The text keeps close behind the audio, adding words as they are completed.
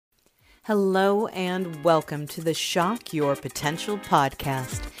Hello and welcome to the Shock Your Potential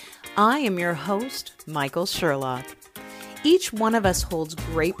podcast. I am your host, Michael Sherlock. Each one of us holds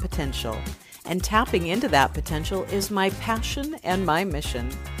great potential, and tapping into that potential is my passion and my mission.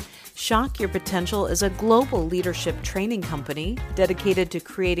 Shock Your Potential is a global leadership training company dedicated to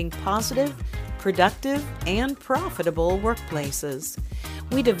creating positive, productive, and profitable workplaces.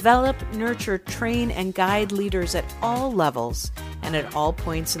 We develop, nurture, train, and guide leaders at all levels and at all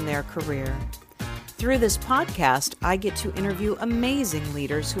points in their career. Through this podcast, I get to interview amazing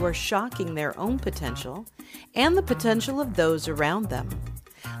leaders who are shocking their own potential and the potential of those around them.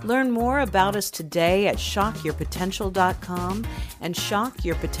 Learn more about us today at shockyourpotential.com and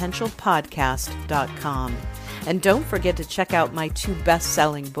shockyourpotentialpodcast.com. And don't forget to check out my 2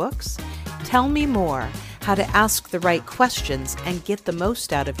 best-selling books, Tell Me More, How to Ask the Right Questions and Get the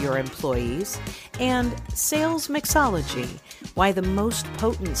Most Out of Your Employees, and Sales Mixology, Why the Most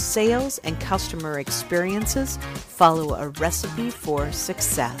Potent Sales and Customer Experiences Follow a Recipe for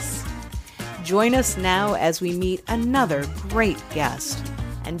Success. Join us now as we meet another great guest.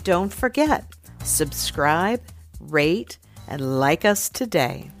 And don't forget, subscribe, rate, and like us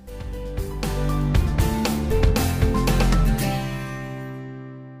today.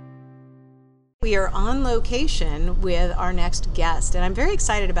 We are on location with our next guest, and I'm very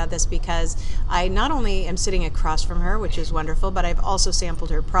excited about this because I not only am sitting across from her, which is wonderful, but I've also sampled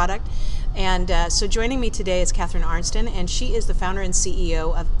her product. And so joining me today is Catherine Arnston, and she is the founder and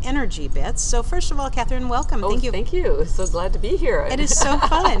CEO of Energy Bits. So first of all, Catherine, welcome. Thank you. Thank you. So glad to be here. It is so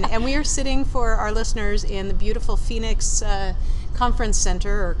fun. And we are sitting for our listeners in the beautiful Phoenix Conference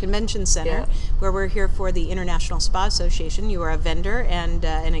Center or Convention Center, where we're here for the International Spa Association. You are a vendor and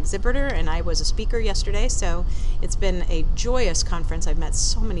an exhibitor, and I was a speaker yesterday, so it's been a joyous conference. I've met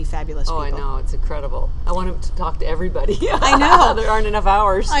so many fabulous people. Oh, I know. It's incredible. I want to talk to everybody. I know. There aren't enough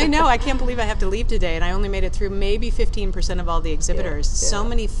hours. I know. I can't believe I have to leave today, and I only made it through maybe 15% of all the exhibitors. So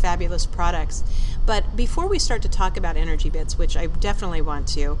many fabulous products. But before we start to talk about Energy Bits, which I definitely want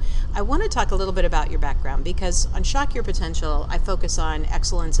to, I want to talk a little bit about your background, because on Shock Your Potential, I focus on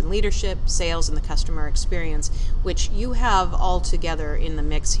excellence in leadership, sales, and the customer experience, which you have all together in the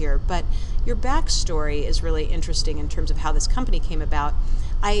mix here. But your backstory is really interesting in terms of how this company came about.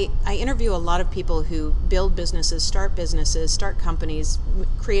 I interview a lot of people who build businesses, start companies,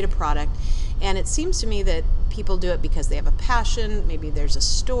 create a product, and it seems to me that people do it because they have a passion, maybe there's a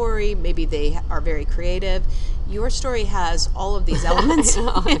story, maybe they are very creative. Your story has all of these elements in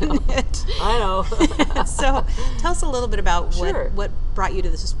it. I know. So tell us a little bit about what brought you to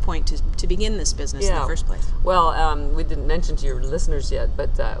this point to begin this business in the first place. Well, we didn't mention to your listeners yet,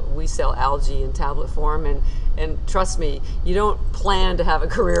 but we sell algae in tablet form, and trust me, you don't plan to have a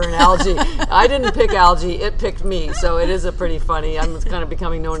career in algae. I didn't pick algae, it picked me, so it is a pretty funny, I'm kind of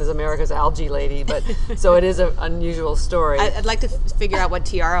becoming known as America's algae lady, but so it is an unusual story. I'd like to figure out what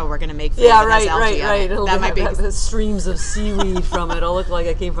tiara we're going to make for it. Right. That might be streams of seaweed from it. It'll look like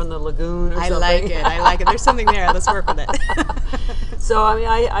I came from the lagoon or something. I like it. There's something there. Let's work with it. So, I mean,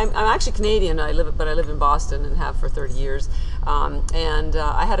 I'm actually Canadian, but I live in Boston and have for 30 years.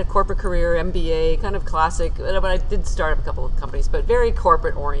 I had a corporate career, MBA, kind of classic, but I did start up a couple of companies, but very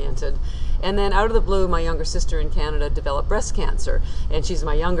corporate oriented. And then out of the blue, my younger sister in Canada developed breast cancer, and she's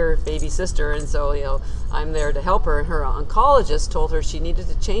my younger baby sister, and so, I'm there to help her. And her oncologist told her she needed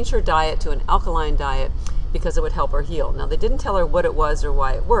to change her diet to an alkaline diet because it would help her heal. Now, they didn't tell her what it was or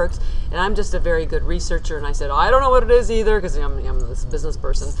why it worked, and I'm just a very good researcher, and I said, I don't know what it is either, because I'm this business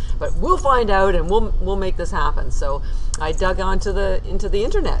person, but we'll find out, and we'll make this happen. So I dug into the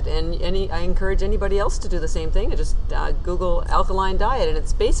internet, and I encourage anybody else to do the same thing, and just Google alkaline diet, and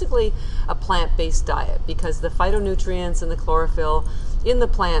it's basically a plant-based diet, because the phytonutrients and the chlorophyll in the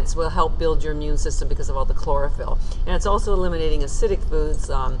plants will help build your immune system because of all the chlorophyll. And it's also eliminating acidic foods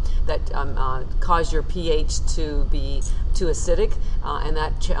that cause your pH to be too acidic, and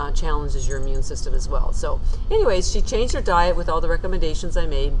that challenges your immune system as well. So anyways, she changed her diet with all the recommendations I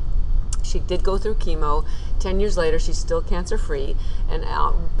made. She did go through chemo. 10 years later, she's still cancer-free.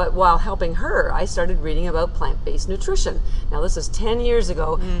 But while helping her, I started reading about plant-based nutrition. Now, this is 10 years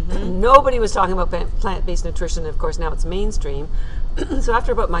ago. Mm-hmm. Nobody was talking about plant-based nutrition. Of course, now it's mainstream. So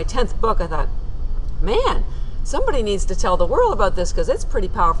after about my 10th book, I thought, man, somebody needs to tell the world about this because it's pretty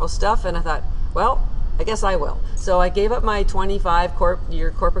powerful stuff. And I thought, well, I guess I will. So I gave up my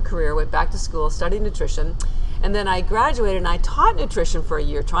 25-year corporate career, went back to school, studied nutrition. And then I graduated and I taught nutrition for a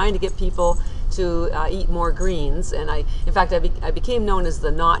year, trying to get people to eat more greens. And in fact, I became known as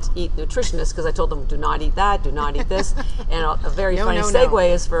the not eat nutritionist because I told them, do not eat that, do not eat this. And a very funny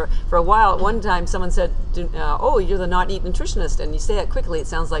segue is for a while, one time someone said, oh, you're the not eat nutritionist. And you say that quickly, it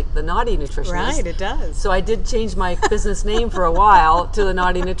sounds like the naughty nutritionist. Right, it does. So I did change my business name for a while to the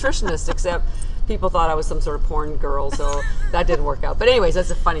naughty nutritionist, except people thought I was some sort of porn girl, so that didn't work out. But anyways,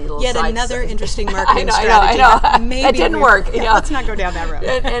 that's a funny little Yet side another story. interesting marketing I strategy. know. That didn't work. Yeah, let's not go down that road.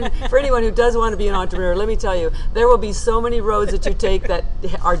 And for anyone who does want to be an entrepreneur, let me tell you, there will be so many roads that you take that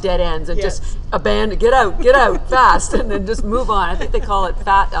are dead ends, and just abandon, get out fast, and then just move on. I think they call it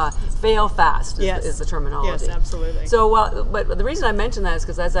fail fast is the terminology. Yes, absolutely. So, but the reason I mentioned that is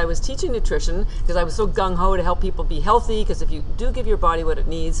because as I was teaching nutrition, because I was so gung-ho to help people be healthy, because if you do give your body what it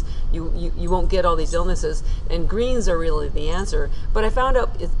needs, you won't get all these illnesses. And greens are really the answer. But I found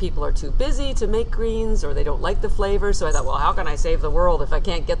out if people are too busy to make greens or they don't like the flavor, so I thought, well, how can I save the world if I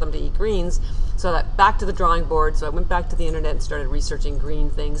can't get them to eat greens? So I thought, back to the drawing board. So I went back to the internet and started researching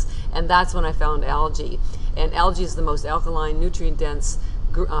green things, and that's when I found algae. And algae is the most alkaline, nutrient-dense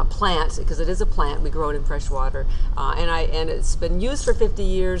plant, because it is a plant. We grow it in fresh water, and it's been used for 50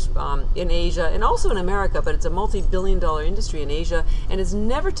 years in Asia and also in America, but it's a multi-billion-dollar industry in Asia, and it's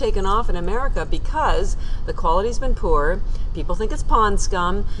never taken off in America because the quality's been poor. People think it's pond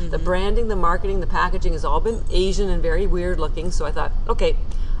scum. The branding, the marketing, the packaging has all been Asian and very weird looking. So I thought, okay,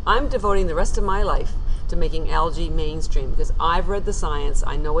 I'm devoting the rest of my life to making algae mainstream because I've read the science.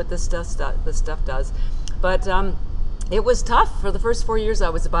 I know what this stuff does, but it was tough. For the first 4 years I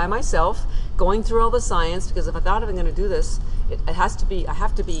was by myself going through all the science, because if I thought I'm going to do this, I have to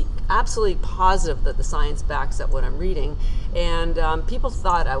be absolutely positive that the science backs up what I'm reading. And people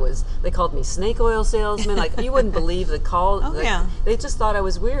thought they called me snake oil salesman. Like, you wouldn't believe the call. They just thought I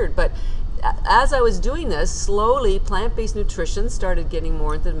was weird. But as I was doing this, slowly plant-based nutrition started getting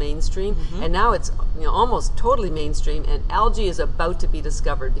more into the mainstream, and now it's almost totally mainstream. And algae is about to be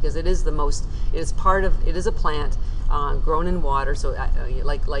discovered because it is a plant grown in water, so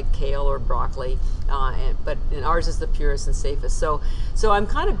like kale or broccoli, but ours is the purest and safest. So I'm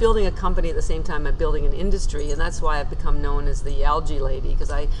kind of building a company at the same time I'm building an industry, and that's why I've become known as the algae lady,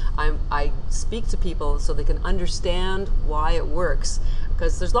 because I speak to people so they can understand why it works.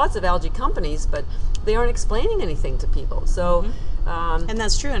 Because there's lots of algae companies, but they aren't explaining anything to people. So, and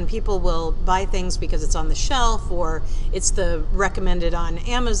that's true. And people will buy things because it's on the shelf or it's the recommended on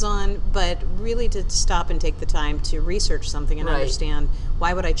Amazon. But really, to stop and take the time to research something and understand,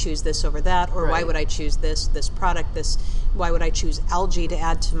 why would I choose this over that, or why would I choose this product? Why would I choose algae to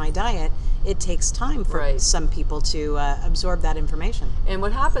add to my diet? It takes time for some people to absorb that information. And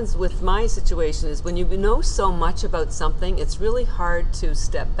what happens with my situation is when you know so much about something, it's really hard to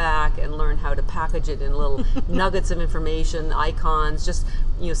step back and learn how to package it in little nuggets of information, icons, just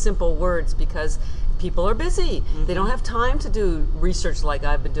simple words, because people are busy. They don't have time to do research like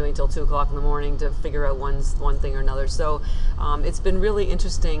I've been doing till 2 o'clock in the morning to figure out one thing or another. So it's been really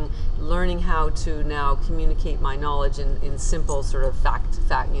interesting learning how to now communicate my knowledge in simple sort of fact,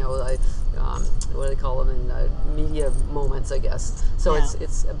 what do they call them in media moments, I guess. So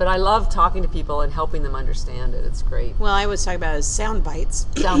but I love talking to people and helping them understand it. It's great. Well, I always talk about it as sound bites.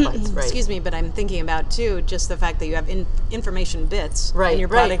 Sound bites, right. Excuse me, but I'm thinking about too just the fact that you have information bits in your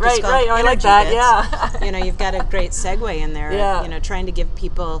product. Right. I like that. Bits. Yeah. You've got a great segue in there. Yeah. Trying to give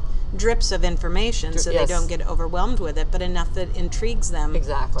people drips of information so they don't get overwhelmed with it, but enough that intrigues them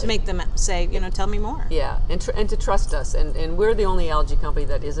to make them say, tell me more. Yeah, and to trust us. And we're the only algae company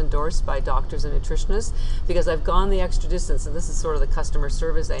that is endorsed by doctors and nutritionists, because I've gone the extra distance, and this is sort of the customer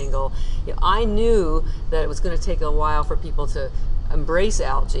service angle. I knew that it was going to take a while for people to embrace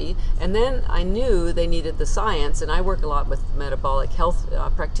algae, and then I knew they needed the science, and I work a lot with metabolic health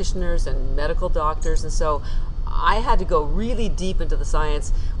practitioners and medical doctors, and so I had to go really deep into the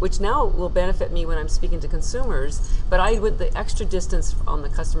science, which now will benefit me when I'm speaking to consumers. But I went the extra distance on the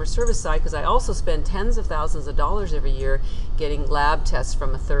customer service side, because I also spend tens of thousands of dollars every year getting lab tests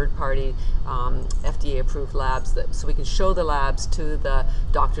from a third-party FDA-approved labs, so we can show the labs to the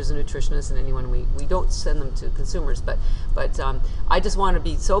doctors and nutritionists and anyone. We don't send them to consumers, but I just want to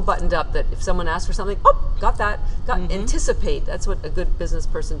be so buttoned up that if someone asks for something, got that, anticipate. That's what a good business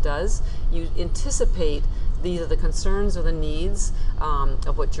person does. You anticipate these are the concerns or the needs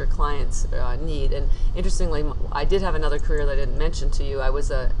of what your clients need. And interestingly, I did have another career that I didn't mention to you. I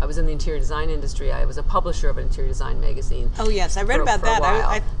was in the interior design industry. I was a publisher of an interior design magazine. Oh yes, I read about that.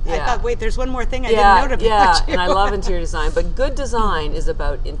 I thought, wait, there's one more thing I didn't know about you. And I love interior design. But good design is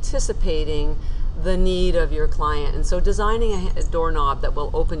about anticipating the need of your client. And so designing a doorknob that will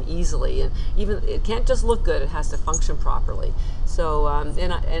open easily, and even it can't just look good, it has to function properly. So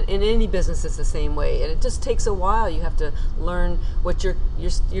in any business it's the same way, and it just takes a while. You have to learn what your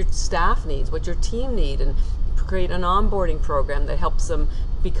staff needs, what your team need, and create an onboarding program that helps them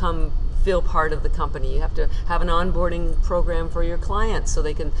feel part of the company. You have to have an onboarding program for your clients so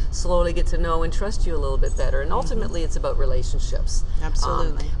they can slowly get to know and trust you a little bit better. And ultimately, it's about relationships.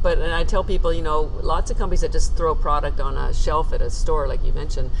 Absolutely. And I tell people, lots of companies that just throw product on a shelf at a store, like you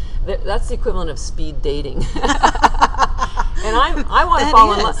mentioned, that's the equivalent of speed dating. And I want to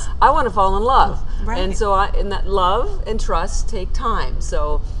fall in love. I want to fall in love. Right. And so that love and trust take time.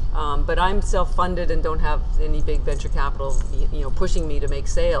 So. But I'm self-funded and don't have any big venture capital, pushing me to make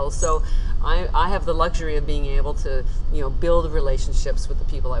sales. So I have the luxury of being able to, build relationships with the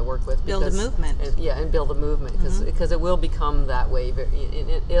people I work with. Build a movement. And build a movement because it will become that way.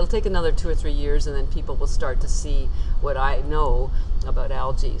 It'll take another 2 or 3 years, and then people will start to see what I know about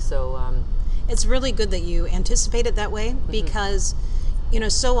algae. So it's really good that you anticipate it that way, because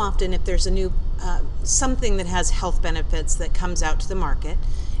so often if there's a new something that has health benefits that comes out to the market,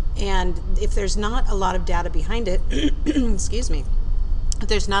 and if there's not a lot of data behind it, excuse me, if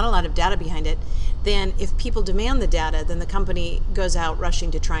there's not a lot of data behind it, then if people demand the data, then the company goes out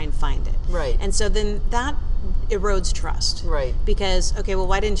rushing to try and find it. Right. And so then that erodes trust. Right. Because, okay, well,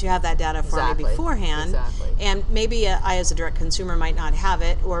 why didn't you have that data for me beforehand? Exactly. And maybe I, as a direct consumer, might not have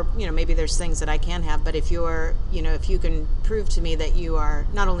it, or, maybe there's things that I can have, but if you're, if you can prove to me that you are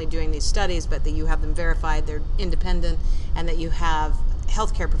not only doing these studies, but that you have them verified, they're independent, and that you have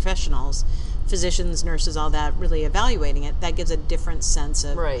healthcare professionals, physicians, nurses, all that, really evaluating it, that gives a different sense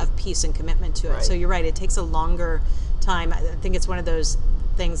of peace and commitment to it. Right. So you're right, it takes a longer time. I think it's one of those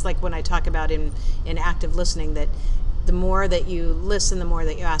things, like when I talk about in active listening, that the more that you listen, the more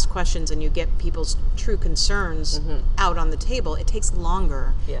that you ask questions and you get people's true concerns out on the table, it takes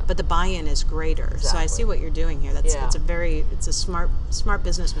longer, but the buy-in is greater. Exactly. So I see what you're doing here. It's a smart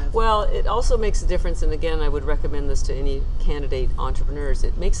business move. Well, it also makes a difference, and again, I would recommend this to any candidate entrepreneurs.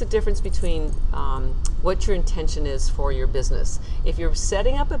 It makes a difference between what your intention is for your business. If you're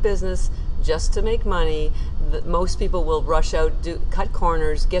setting up a business just to make money, most people will rush out, cut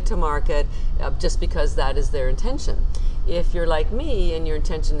corners, get to market, just because that is their intention. If you're like me and your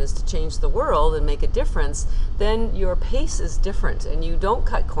intention is to change the world and make a difference, then your pace is different, and you don't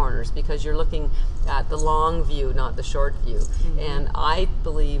cut corners because you're looking at the long view, not the short view. And I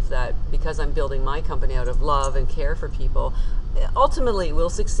believe that because I'm building my company out of love and care for people, ultimately we'll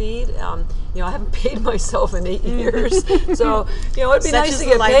succeed. I haven't paid myself in 8 years, so it'd be nice to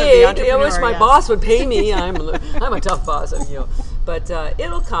get paid. I wish my boss would pay me. I'm a tough boss, but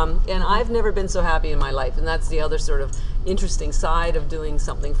it'll come. And I've never been so happy in my life, and that's the other sort of interesting side of doing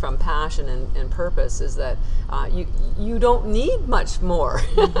something from passion and purpose, is that you don't need much more,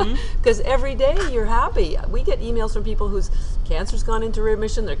 because every day you're happy. We get emails from people whose cancer's gone into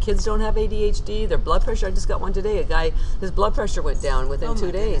remission, their kids don't have ADHD, their blood pressure, I just got one today, a guy, his blood pressure went down within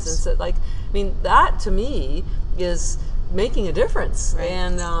 2 days. Goodness. And so, that to me is making a difference. Right.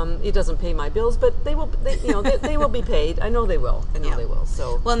 And it doesn't pay my bills, but they will be paid. I know they will. They will.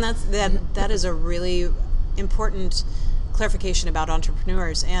 So well, and that is a really important clarification about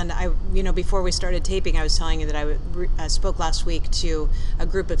entrepreneurs. And I, before we started taping, I was telling you that I spoke last week to a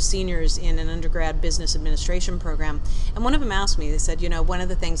group of seniors in an undergrad business administration program, and one of them asked me, they said, one of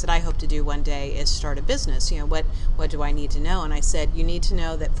the things that I hope to do one day is start a business. What do I need to know? And I said, you need to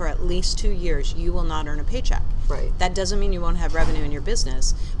know that for at least 2 years you will not earn a paycheck. Right. That doesn't mean you won't have revenue in your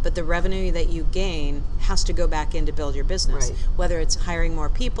business, but the revenue that you gain has to go back in to build your business. Right. Whether it's hiring more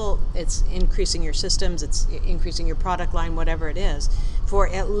people, it's increasing your systems, it's increasing your product line, whatever it is. For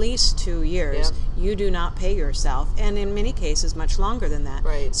at least 2 years, you do not pay yourself, and in many cases much longer than that.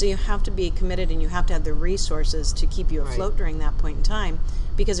 Right. So you have to be committed, and you have to have the resources to keep you afloat during that point in time.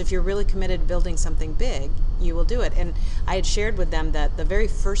 Because if you're really committed to building something big, you will do it. And I had shared with them that the very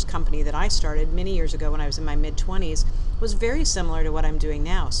first company that I started many years ago when I was in my mid-20s was very similar to what I'm doing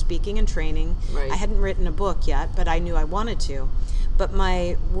now, speaking and training. Right. I hadn't written a book yet, but I knew I wanted to. But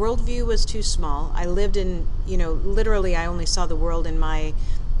my worldview was too small. I lived in, literally I only saw the world in my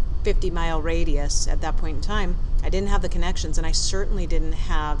 50-mile radius at that point in time. I didn't have the connections, and I certainly didn't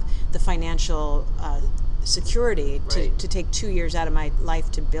have the financial security to take 2 years out of my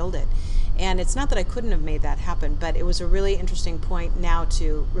life to build it. And it's not that I couldn't have made that happen, but it was a really interesting point now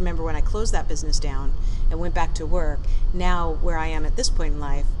to remember when I closed that business down and went back to work. Now where I am at this point in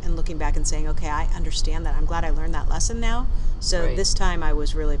life and looking back and saying, okay, I understand that. I'm glad I learned that lesson now. So this time I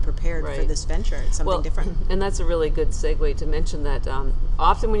was really prepared for this venture. It's something different. And that's a really good segue to mention that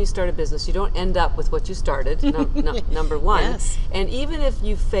often when you start a business, you don't end up with what you started, number one. Yes. And even if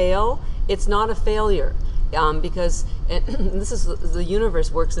you fail, it's not a failure. Because this is the universe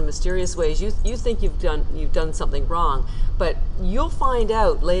works in mysterious ways. You think you've done something wrong, but you'll find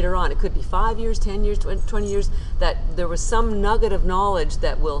out later on. It could be 5 years, 10 years, 20 years that there was some nugget of knowledge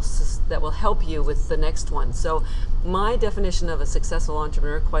that will help you with the next one. So my definition of a successful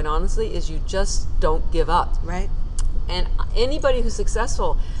entrepreneur, quite honestly, is you just don't give up. Right. And anybody who's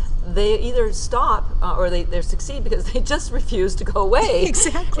successful, they either stop or they succeed because they just refuse to go away.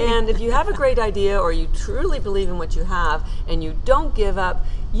 Exactly. And if you have a great idea or you truly believe in what you have and you don't give up,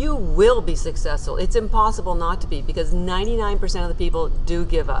 you will be successful. It's impossible not to be, because 99% of the people do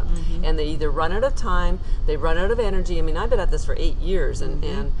give up. And they either run out of time, they run out of energy. I mean, I've been at this for 8 years,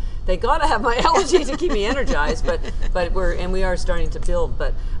 and thank God I have my allergy to keep me energized, but we are starting to build.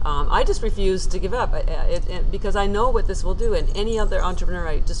 But I just refuse to give up because I know what this will do. And any other entrepreneur,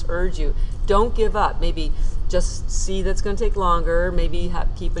 I just urge you, don't give up. Maybe just see that's going to take longer. Maybe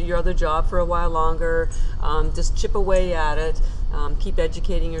keep your other job for a while longer. Just chip away at it. Keep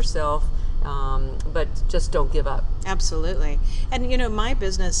educating yourself. But just don't give up. Absolutely. And my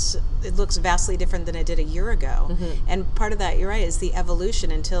business, it looks vastly different than it did a year ago. And part of that, you're right, is the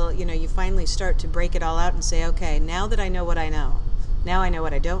evolution until you finally start to break it all out and say, okay, now that I know what I know, now I know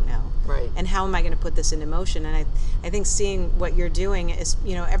what I don't know. Right. And how am I going to put this into motion? And I think seeing what you're doing is,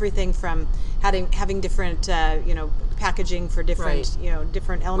 everything from having different, packaging for different,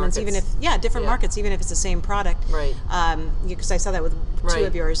 different elements, markets. even if, different markets, even if it's the same product. Right. Because I saw that with two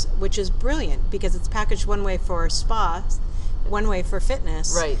of yours, which is brilliant because it's packaged one way for spa, one way for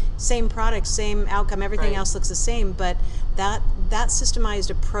fitness. Right. Same product, same outcome, everything else looks the same, but that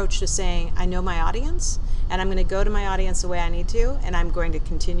systemized approach to saying, I know my audience, and I'm going to go to my audience the way I need to, and I'm going to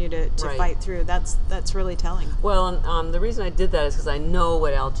continue to fight through. That's really telling. Well, and the reason I did that is because I know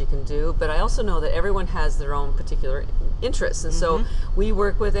what algae can do, but I also know that everyone has their own particular interests. And so we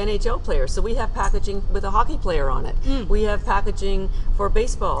work with NHL players. So we have packaging with a hockey player on it. We have packaging for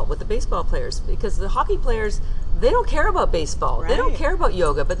baseball with the baseball players, because the hockey players, they don't care about baseball. Right. They don't care about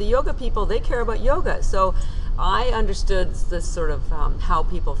yoga, but the yoga people, they care about yoga. So I understood this sort of how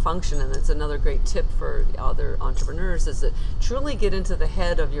people function, and it's another great tip for other entrepreneurs, is that truly get into the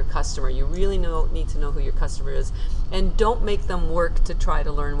head of your customer. You really need to know who your customer is, and don't make them work to try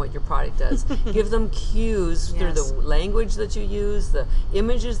to learn what your product does. Give them cues through the language that you use, the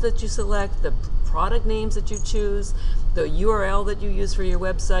images that you select, the product names that you choose, the URL that you use for your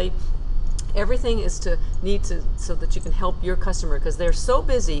website. Everything is so that you can help your customer, because they're so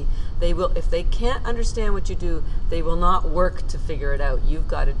busy. They will, if they can't understand what you do, they will not work to figure it out. You've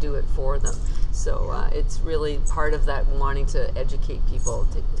got to do it for them. So it's really part of that, wanting to educate people.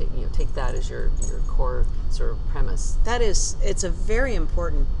 Take that as your core sort of premise. It's a very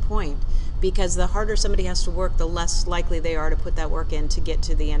important point, because the harder somebody has to work, the less likely they are to put that work in to get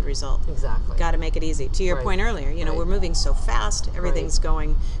to the end result. Exactly. Got to make it easy. To your point earlier, we're moving so fast. Everything's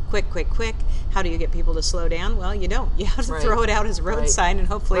going quick. How do you get people to slow down? Well, you don't. You have to throw it out as a road sign, and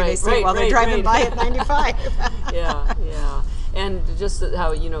hopefully they see it while they're driving by at 95. Yeah. And just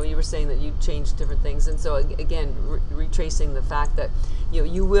how you were saying that you changed different things, and so again, retracing the fact that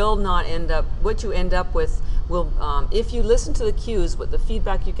you will not end up, what you end up with will, if you listen to the cues, what the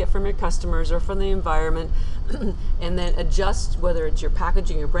feedback you get from your customers or from the environment, and then adjust, whether it's your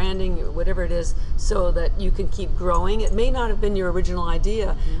packaging, your branding, or whatever it is, so that you can keep growing. It may not have been your original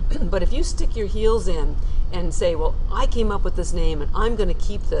idea, but if you stick your heels in and say, well, I came up with this name and I'm going to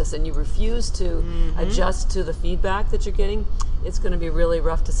keep this, and you refuse to adjust to the feedback that you're getting, it's going to be really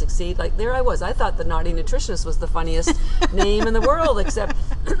rough to succeed. Like there I was, I thought the Naughty Nutritionist was the funniest name in the world, except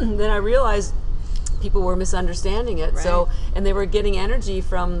then I realized people were misunderstanding it. Right. And they were getting energy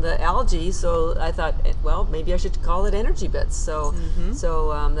from the algae, so I thought, well, maybe I should call it Energy Bits. So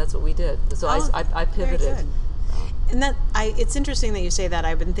that's what we did. So I pivoted. Very good. And it's interesting that you say that.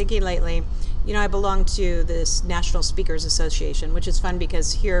 I've been thinking lately, I belong to this National Speakers Association, which is fun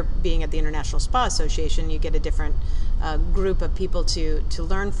because here, being at the International Spa Association, you get a different group of people to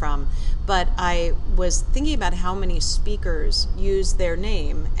learn from. But I was thinking about how many speakers use their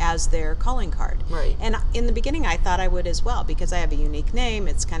name as their calling card. Right. And in the beginning, I thought I would as well, because I have a unique name.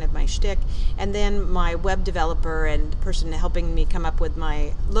 It's kind of my shtick. And then my web developer and person helping me come up with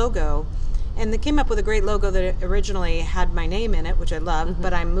my logo, and they came up with a great logo that originally had my name in it, which I love,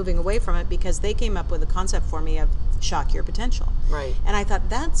 but I'm moving away from it because they came up with a concept for me of Shock Your Potential. Right. And I thought,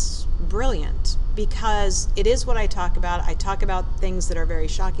 that's brilliant, because it is what I talk about. I talk about things that are very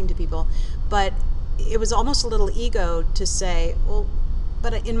shocking to people, but it was almost a little ego to say, well,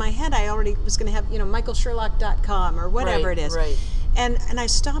 but in my head I already was going to have, michaelsherlock.com or whatever Right, it is. right. And I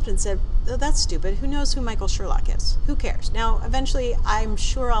stopped and said, oh, that's stupid. Who knows who Michael Sherlock is? Who cares? Now, eventually, I'm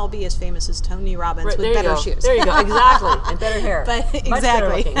sure I'll be as famous as Tony Robbins Right, with better shoes. There you go, exactly, and better hair. But Much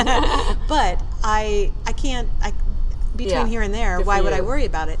better exactly. looking. But I can't. Between Yeah, here and there, good why for would I you. worry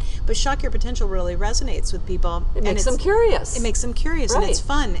about it? But Shock Your Potential really resonates with people. It makes them curious. It makes them curious, and it's Right.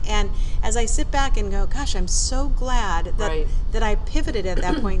 fun. And as I sit back and go, gosh, I'm so glad that Right. that I pivoted at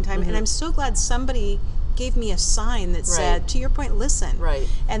that point in time, and I'm so glad somebody gave me a sign that said, to your point, listen. Right.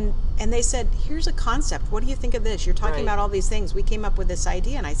 And they said, here's a concept. What do you think of this? You're talking Right. about all these things. We came up with this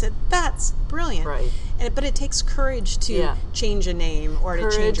idea, and I said, that's brilliant. Right. But it takes courage to Yeah. change a name or to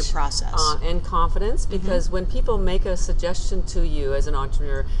change a Courage, process. and confidence, because when people make a suggestion to you as an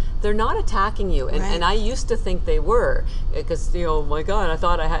entrepreneur, they're not attacking you, and, Right. and I used to think they were, because my God, I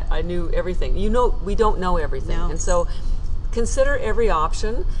thought I knew everything. We don't know everything, No. and so consider every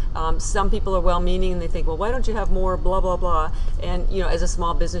option. Some people are well-meaning and they think, well, why don't you have more blah blah blah, and as a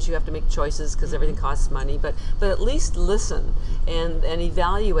small business you have to make choices because everything costs money, but at least listen and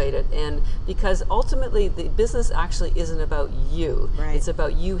evaluate it, and because ultimately the business actually isn't about you. Right. It's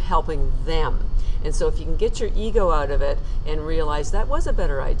about you helping them. And so if you can get your ego out of it and realize that was a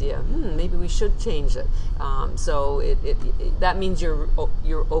better idea, maybe we should change it. So that means you're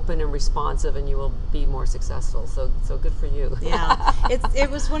open and responsive, and you will be more successful. So good for you. Yeah, it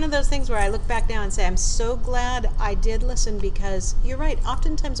was one of those things where I look back now and say, I'm so glad I did listen, because you're right.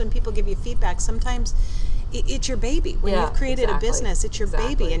 Oftentimes when people give you feedback, sometimes it's your baby. When Yeah, you've created exactly, a business, it's your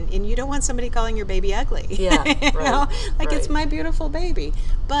exactly. baby, and you don't want somebody calling your baby ugly. Yeah, You right, know? Like, it's right. my beautiful baby.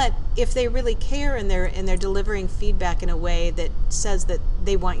 But if they really care and they're delivering feedback in a way that says that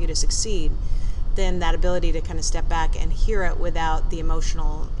they want you to succeed, then that ability to kind of step back and hear it without the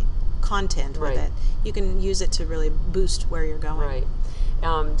emotional content with Right. it, you can use it to really boost where you're going. Right.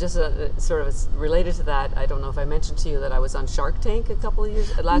 Just sort of related to that, I don't know if I mentioned to you that I was on Shark Tank a couple of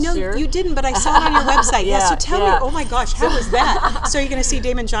years last year. No, you didn't, but I saw it on your website. Yeah, so tell yeah. me, oh my gosh, how was that? So are you going to see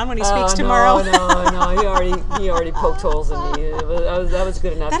Damon John when he speaks tomorrow? No, he already poked holes in me. That was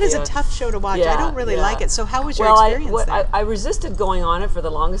good enough. That is a tough show to watch. I don't really like it. So how was your Well, experience there? I resisted going on it for the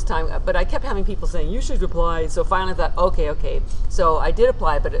longest time, but I kept having people saying, you should apply. So finally I thought, okay. So I did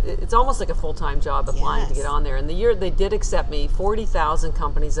apply, but it's almost like a full-time job applying to Yes. get on there. And the year they did accept me, 40,000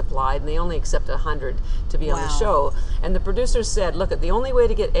 companies applied, and they only accepted 100 to be on the Wow. show. And the producers said, look, the only way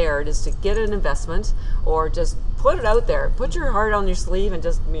to get aired is to get an investment or just put it out there. Put your heart on your sleeve and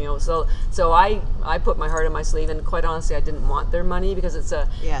just, so I put my heart on my sleeve, and quite honestly, I didn't want their money because it's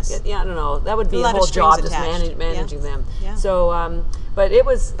Yes. I don't know, that would be A a lot of whole strings job just attached. managing them. Yeah. So, but it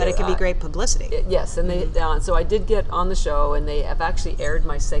was. But it can be great publicity. Yes, and they so I did get on the show, and they have actually aired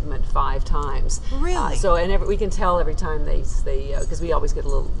my segment 5 times. Really? We can tell every time they because we always get a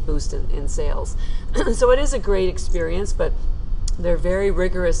little boost in sales. So it is a great experience, but they're very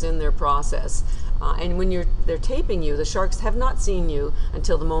rigorous in their process. And when they're taping you, the sharks have not seen you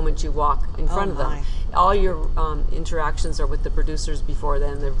until the moment you walk in front of them. my. All your interactions are with the producers before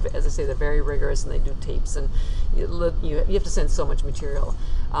then. They're, as I say, they're very rigorous, and they do tapes, and you have to send so much material.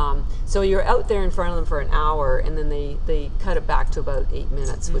 So you're out there in front of them for an hour, and then they cut it back to about 8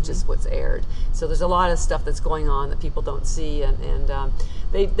 minutes, which is what's aired. So there's a lot of stuff that's going on that people don't see, and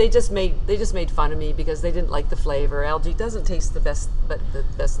they just made fun of me because they didn't like the flavor. Algae doesn't taste the best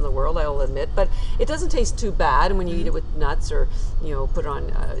in the world, I will admit, but it doesn't taste too bad when you eat it with nuts, or put it on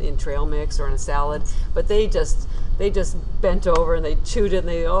in trail mix or on a salad. But they just bent over and they chewed it,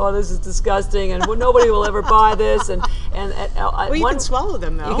 and this is disgusting, and nobody will ever buy this. And Well, you can swallow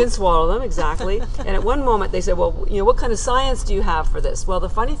them, though. You can swallow them, exactly. And at one moment they said, well, what kind of science do you have for this? Well, the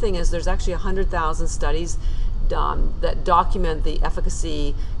funny thing is there's actually 100,000 studies that document the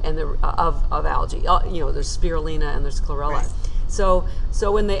efficacy and of algae. There's spirulina and there's chlorella. Right.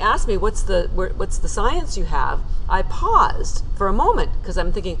 So when they asked me what's the science you have, I paused for a moment because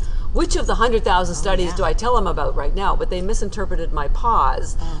I'm thinking, which of the 100,000 studies do I tell them about right now? But they misinterpreted my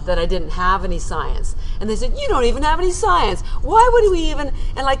pause that I didn't have any science, and they said, you don't even have any science. Why would we even?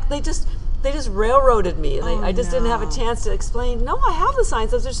 And they just railroaded me, and I just didn't have a chance to explain. No, I have the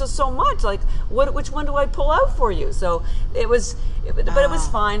science. There's just so much. Which one do I pull out for you? So it was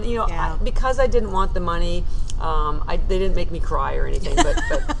fine. Because I didn't want the money. They didn't make me cry or anything, but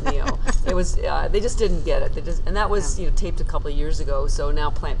it was they just didn't get it. And that was taped a couple of years ago. So now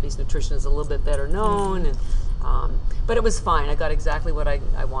plant-based nutrition is a little bit better known, But it was fine. I got exactly what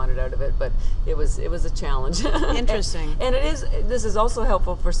I wanted out of it, but it was a challenge. Interesting. And this is also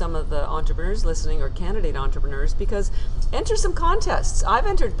helpful for some of the entrepreneurs listening, or candidate entrepreneurs, because enter some contests. I've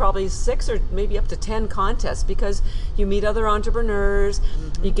entered probably 6 or maybe up to 10 contests, because you meet other entrepreneurs,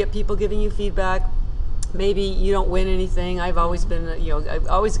 you get people giving you feedback. Maybe you don't win anything. I've always been, I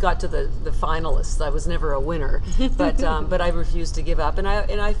always got to the finalists. I was never a winner, but I refused to give up. And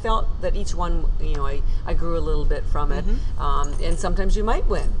I felt that each one, I grew a little bit from it. And sometimes you might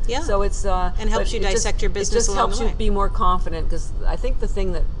win. Yeah. So it's and helps you dissect your business. It just helps you be more confident, because I think the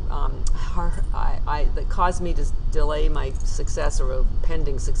thing that that caused me to delay my success, or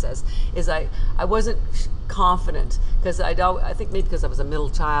pending success, is I wasn't confident, because I think maybe because I was a middle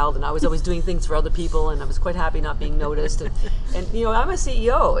child and I was always doing things for other people, and I was quite happy not being noticed, and I'm a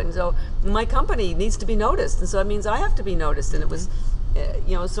CEO, and so my company needs to be noticed, and so it means I have to be noticed, and it was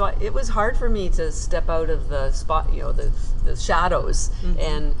so it was hard for me to step out of the spot, the shadows,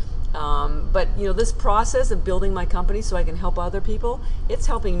 and but this process of building my company so I can help other people, it's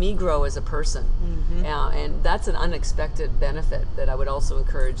helping me grow as a person, and that's an unexpected benefit that I would also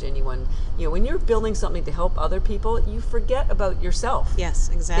encourage anyone. When you're building something to help other people, you forget about yourself. Yes,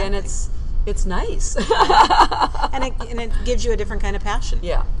 exactly. And it's nice. and it gives you a different kind of passion.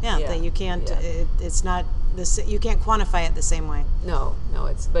 Yeah. That you can't. It's not this. You can't quantify it the same way. No.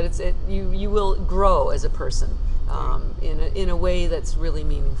 You will grow as a person. In a way that's really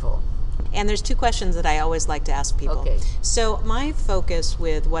meaningful. And there's 2 questions that I always like to ask people. Okay. So my focus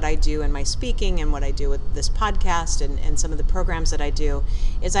with what I do in my speaking and what I do with this podcast and some of the programs that I do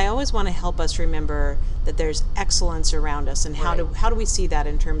is I always want to help us remember that there's excellence around us, and how do we see that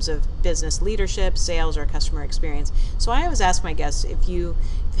in terms of business leadership, sales, or customer experience. So I always ask my guests, if you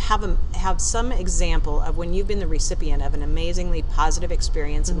have some example of when you've been the recipient of an amazingly positive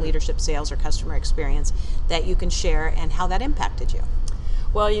experience in leadership, sales, or customer experience that you can share, and how that impacted you.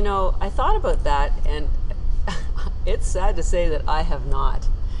 Well, I thought about that, and it's sad to say that I have not.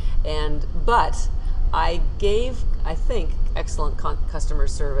 But I gave, I think, excellent customer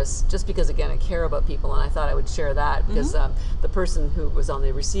service, just because, again, I care about people, and I thought I would share that, because the person who was on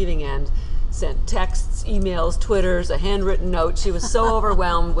the receiving end sent texts, emails, Twitters, a handwritten note. She was so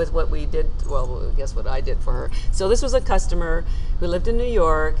overwhelmed with what we did, well, guess what I did for her. So this was a customer who lived in New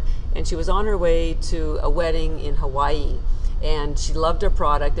York, and she was on her way to a wedding in Hawaii. And she loved our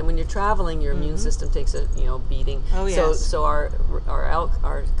product. And when you're traveling, your immune system takes a beating. Oh, yes. So our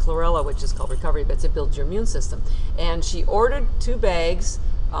chlorella, which is called Recovery Bits, it builds your immune system. And she ordered 2 bags,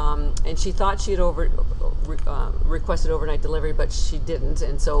 and she thought she had requested overnight delivery, but she didn't,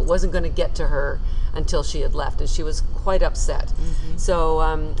 and so it wasn't going to get to her until she had left, and she was quite upset. So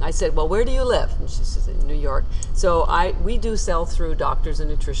I said, well, where do you live? And she says, in New York. So we do sell through doctors and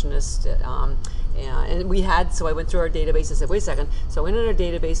nutritionists. And so I went through our database and said, wait a second. So I went in our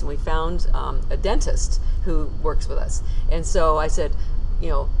database and we found a dentist who works with us. And so I said,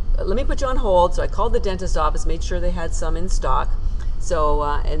 let me put you on hold. So I called the dentist office, made sure they had some in stock.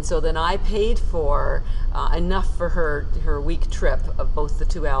 So then I paid for enough for her week trip of both the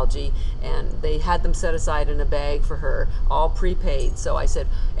 2 algae, and they had them set aside in a bag for her, all prepaid. So I said,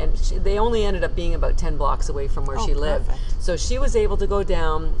 and they only ended up being about 10 blocks away from where she lived. Perfect. So she was able to go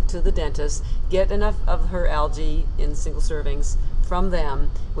down to the dentist, get enough of her algae in single servings from them,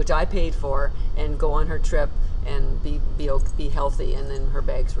 which I paid for, and go on her trip and be healthy. And then her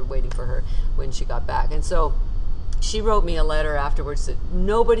bags were waiting for her when she got back. And so she wrote me a letter afterwards that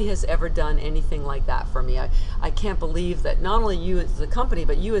nobody has ever done anything like that for me. I can't believe that not only you as the company,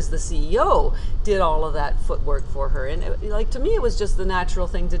 but you as the CEO did all of that footwork for her. And to me, it was just the natural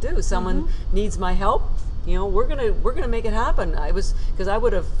thing to do. Someone needs my help. We're gonna make it happen. Because I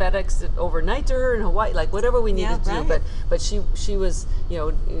would have FedExed it overnight to her in Hawaii, like whatever we needed to do. But she was,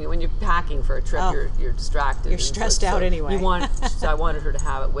 when you're packing for a trip, you're distracted. You're stressed out anyway. So I wanted her to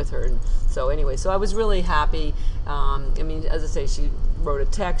have it with her, and so anyway, so I was really happy. As I say, she wrote a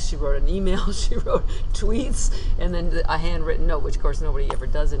text, she wrote an email, she wrote tweets, and then a handwritten note, which of course nobody ever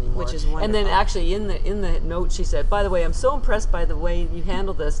does anymore. Which is wonderful. And then actually in the note she said, by the way, I'm so impressed by the way you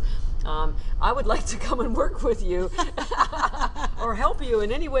handled this. I would like to come and work with you or help you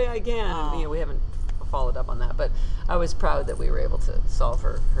in any way I can. We haven't followed up on that, but I was proud that we were able to solve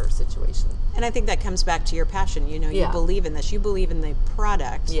her situation. And I think that comes back to your passion. You believe in this. You believe in the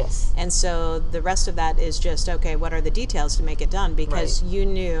product. Yes. And so the rest of that is just, okay, what are the details to make it done? Because you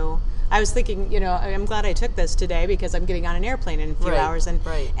knew. I was thinking, I'm glad I took this today because I'm getting on an airplane in a few hours.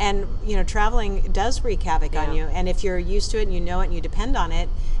 And traveling does wreak havoc on you. And if you're used to it and you know it and you depend on it,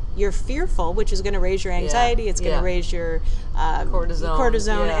 you're fearful, which is going to raise your anxiety. It's going to raise your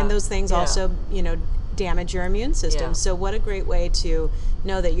cortisone, and those things also, damage your immune system. Yeah. So what a great way to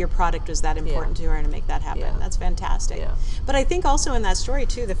know that your product was that important to her and to make that happen. Yeah. That's fantastic. Yeah. But I think also in that story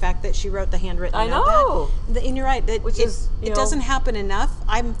too, the fact that she wrote the handwritten I note know. and you're right, that it doesn't happen enough.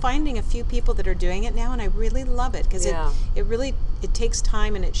 I'm finding a few people that are doing it now, and I really love it because it really takes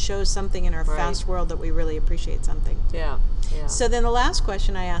time, and it shows something in our fast world that we really appreciate something. Yeah. Yeah. So then the last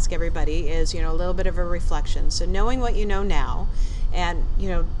question I ask everybody is, a little bit of a reflection. So knowing what you know now, and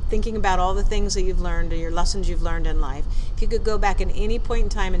thinking about all the things that you've learned or your lessons you've learned in life, if you could go back at any point in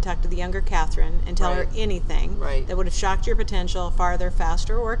time and talk to the younger Catherine and tell her anything that would have shocked your potential farther,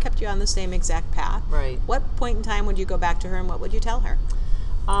 faster, or kept you on the same exact path, what point in time would you go back to her and what would you tell her?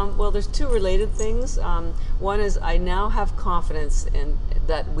 Well, there's two related things. One is I now have confidence in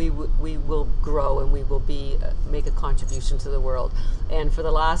that we will grow and we will make a contribution to the world. And for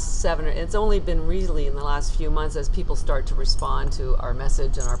the last it's only been really in the last few months as people start to respond to our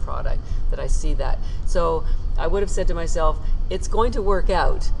message and our product that I see that. So I would have said to myself, it's going to work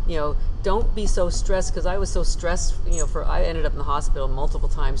out. Don't be so stressed, because I was so stressed. I ended up in the hospital multiple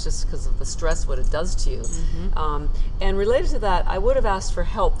times just because of the stress, what it does to you. And related to that, I would have asked for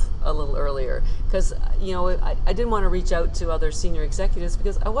help a little earlier, because I didn't want to reach out to other senior executives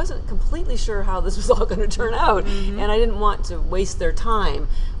because I wasn't completely sure how this was all going to turn out, and I didn't want to waste their time.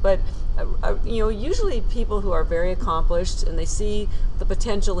 But usually people who are very accomplished and they see the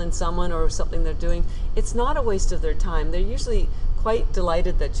potential in someone or something they're doing, it's not a waste of their time. They're usually quite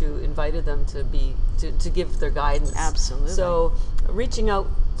delighted that you invited them to give their guidance. Absolutely. So reaching out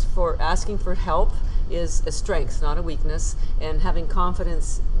asking for help is a strength, not a weakness, and having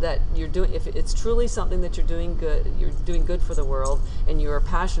confidence that if it's truly something that you're doing good for the world and you're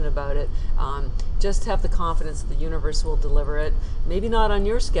passionate about it, just have the confidence that the universe will deliver it, maybe not on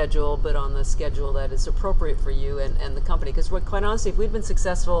your schedule, but on the schedule that is appropriate for you and the company. Because quite honestly, if we'd been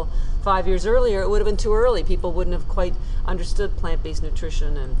successful 5 years earlier, it would have been too early. People wouldn't have quite understood plant-based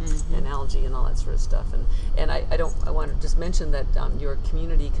nutrition and algae and all that sort of stuff. And I want to just mention that your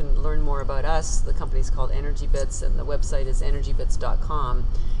community can learn more about us. The company's called Energy Bits, and the website is energybits.com,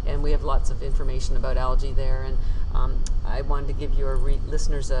 and we have lots of information about algae there. And I wanted to give your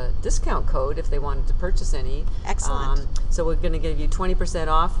listeners a discount code if they wanted to purchase any. Excellent. So we're going to give you 20%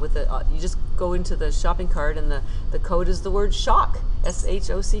 off with you just go into the shopping cart, and the code is the word SHOCK,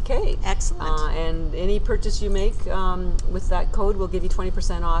 SHOCK. Excellent. And any purchase you make with that code will give you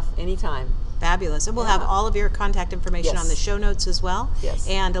 20% off anytime. Fabulous. And we'll have all of your contact information on the show notes as well. Yes.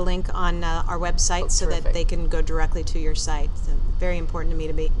 And a link on our website so that they can go directly to your site. So very important to me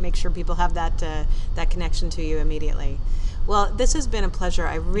to make sure people have that connection to you immediately. Well, this has been a pleasure.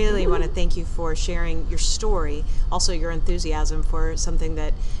 I really want to thank you for sharing your story, also your enthusiasm for something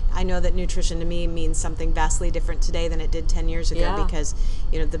that I know that nutrition to me means something vastly different today than it did 10 years ago, because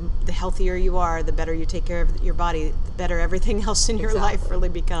the healthier you are, the better you take care of your body, the better everything else in your life really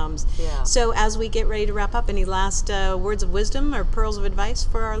becomes. Yeah. So as we get ready to wrap up, any last words of wisdom or pearls of advice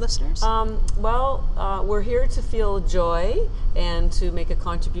for our listeners? We're here to feel joy and to make a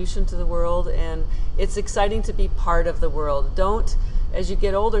contribution to the world, and it's exciting to be part of the world. As you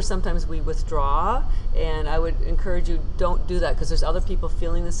get older, sometimes we withdraw, and I would encourage you, don't do that, because there's other people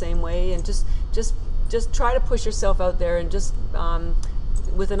feeling the same way, and just try to push yourself out there and just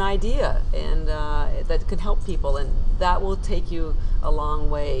with an idea and that can help people, and that will take you a long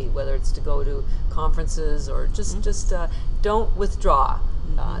way, whether it's to go to conferences or just don't withdraw.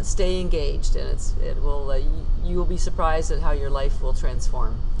 Stay engaged, and you will be surprised at how your life will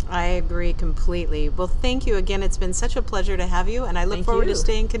transform. I agree completely. Well, thank you again. It's been such a pleasure to have you, and I look forward to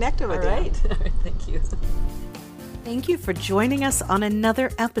staying connected with you. All right. Thank you. Thank you for joining us on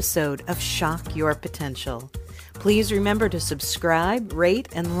another episode of Shock Your Potential. Please remember to subscribe, rate,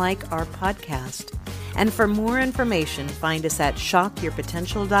 and like our podcast. And for more information, find us at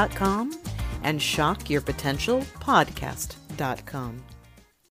shockyourpotential.com and shockyourpotentialpodcast.com.